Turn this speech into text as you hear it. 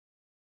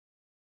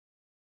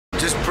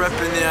Just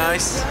prepping the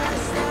ice.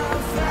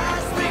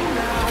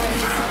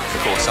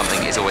 Of course,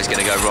 something is always going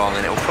to go wrong,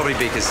 and it will probably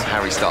be because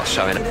Harry starts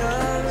showing it.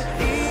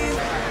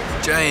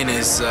 Jane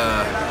is.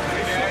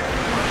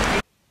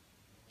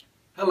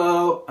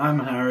 Hello, I'm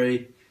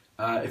Harry.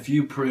 If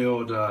you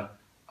pre-order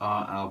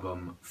our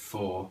album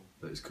 4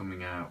 that is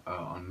coming out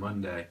on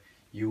Monday,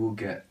 you will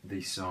get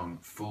the song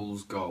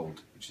Fool's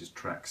Gold, which is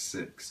track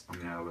 6 on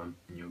the album,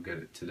 and you'll get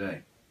it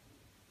today.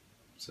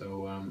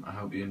 So I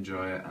hope you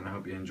enjoy it, and I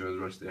hope you enjoy the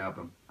rest of the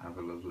album. Have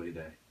a lovely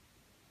day.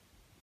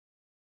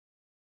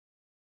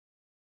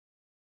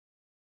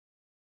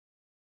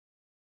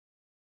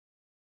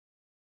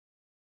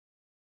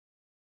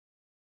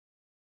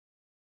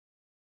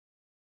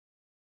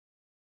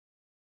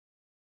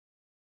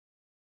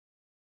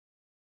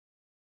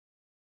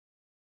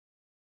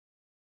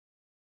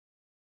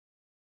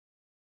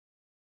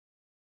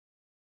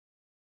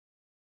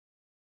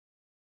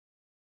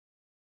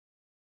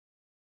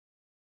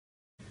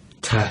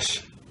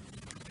 Tash,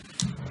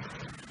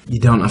 you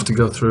don't have to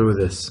go through with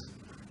this.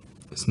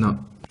 It's not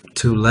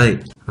too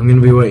late. I'm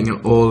going to be waiting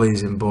at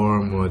Orley's in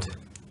Borehamwood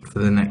for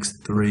the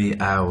next 3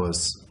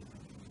 hours.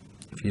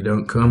 If you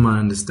don't come, I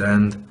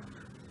understand,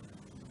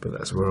 but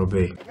that's where I'll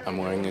be. I'm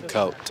wearing a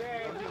coat.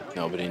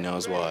 Nobody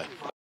knows why.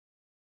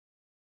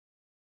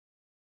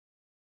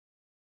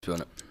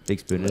 Spoon it. Big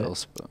spoon. Little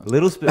spoon.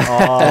 Little spoon. Oh,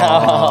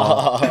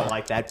 I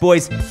like that.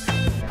 Boys.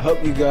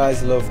 Hope you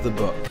guys love the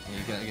book.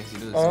 I guess you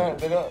do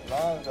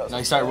this. No,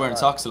 you started wearing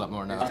socks a lot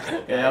more now.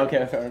 Yeah,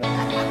 okay, fair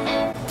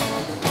enough.